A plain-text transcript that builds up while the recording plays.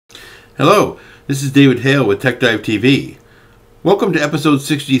Hello, this is David Hale with TechDiveTV. Welcome to episode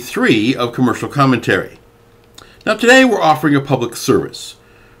 63 of Commercial Commentary. Now today we're offering a public service.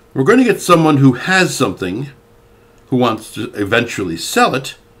 We're going to get someone who has something, who wants to eventually sell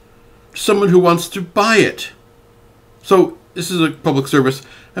it, to someone who wants to buy it. So this is a public service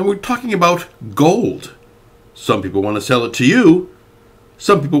and we're talking about gold. Some people want to sell it to you,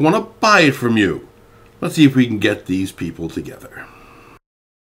 some people want to buy it from you. Let's see if we can get these people together.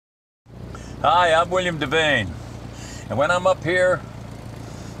 Hi, I'm William Devane, and when I'm up here,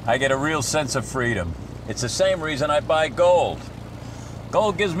 I get a real sense of freedom. It's the same reason I buy gold.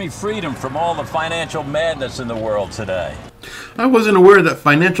 Gold gives me freedom from all the financial madness in the world today. I wasn't aware that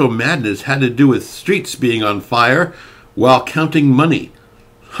financial madness had to do with streets being on fire while counting money.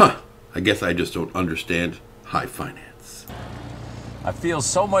 I guess I just don't understand high finance. I feel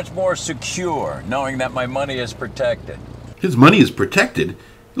so much more secure knowing that my money is protected. His money is protected?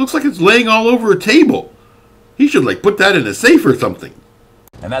 It looks like it's laying all over a table. He should put that in a safe or something.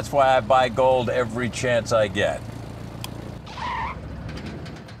 And that's why I buy gold every chance I get.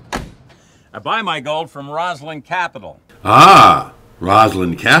 I buy my gold from Roslyn Capital. Ah,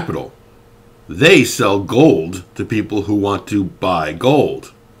 Roslyn Capital. They sell gold to people who want to buy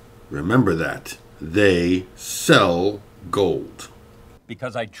gold. Remember that. They sell gold.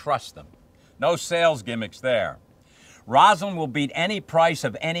 Because I trust them. No sales gimmicks there. Roslyn will beat any price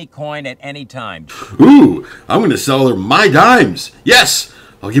of any coin at any time. Ooh, I'm going to sell her my dimes. Yes,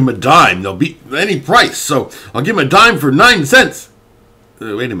 I'll give them a dime. They'll beat any price, so I'll give them a dime for 9 cents.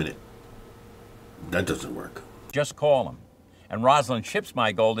 Wait a minute. That doesn't work. Just call them, and Roslyn ships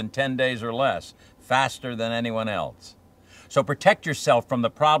my gold in 10 days or less, faster than anyone else. So protect yourself from the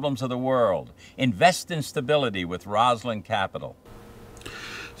problems of the world. Invest in stability with Roslyn Capital.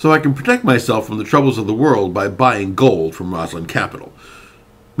 So I can protect myself from the troubles of the world by buying gold from Roslyn Capital.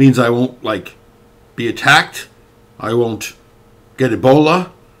 Means I won't, be attacked. I won't get Ebola.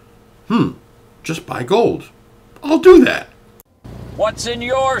 Just buy gold. I'll do that. What's in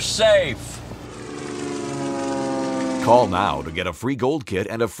your safe? Call now to get a free gold kit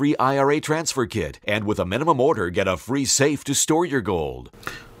and a free IRA transfer kit. And with a minimum order, get a free safe to store your gold.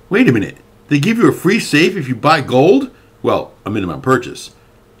 Wait a minute. They give you a free safe if you buy gold? Well, a minimum purchase.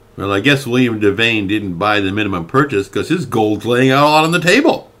 Well, I guess William Devane didn't buy the minimum purchase because his gold's laying out on the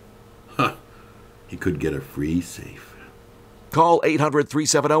table. He could get a free safe. Call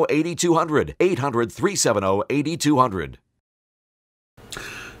 800-370-8200. 800-370-8200.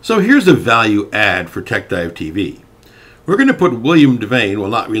 So here's a value add for TechDiveTV. We're going to put William Devane, well,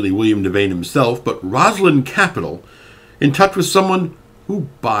 not really William Devane himself, but Roslyn Capital, in touch with someone who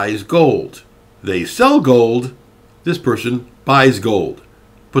buys gold. They sell gold. This person buys gold.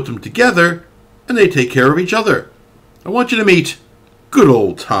 Put them together, and they take care of each other. I want you to meet good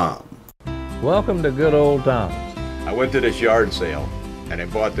old Tom. Welcome to good old Tom. I went to this yard sale, and I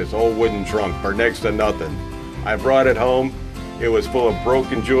bought this old wooden trunk for next to nothing. I brought it home. It was full of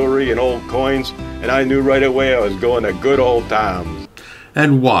broken jewelry and old coins, and I knew right away I was going to good old Tom's.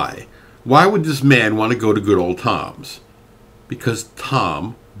 And why? Why would this man want to go to good old Tom's? Because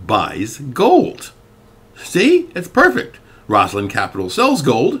Tom buys gold. See? It's perfect. Roslyn Capital sells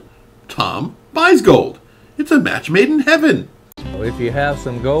gold. Tom buys gold. It's a match made in heaven. If you have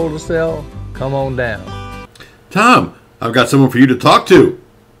some gold to sell, come on down. Tom, I've got someone for you to talk to.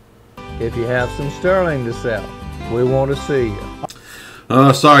 If you have some sterling to sell, we want to see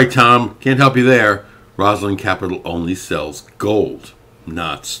you. Sorry, Tom. Can't help you there. Roslyn Capital only sells gold,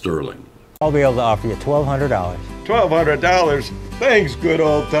 not sterling. I'll be able to offer you $1,200. $1,200? Thanks, good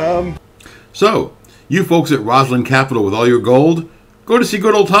old Tom. So, you folks at Roslyn Capital with all your gold, go to see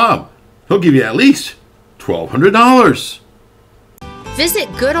good old Tom. He'll give you at least $1,200. Visit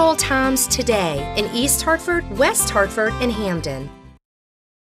Good Old Tom's today in East Hartford, West Hartford, and Hamden.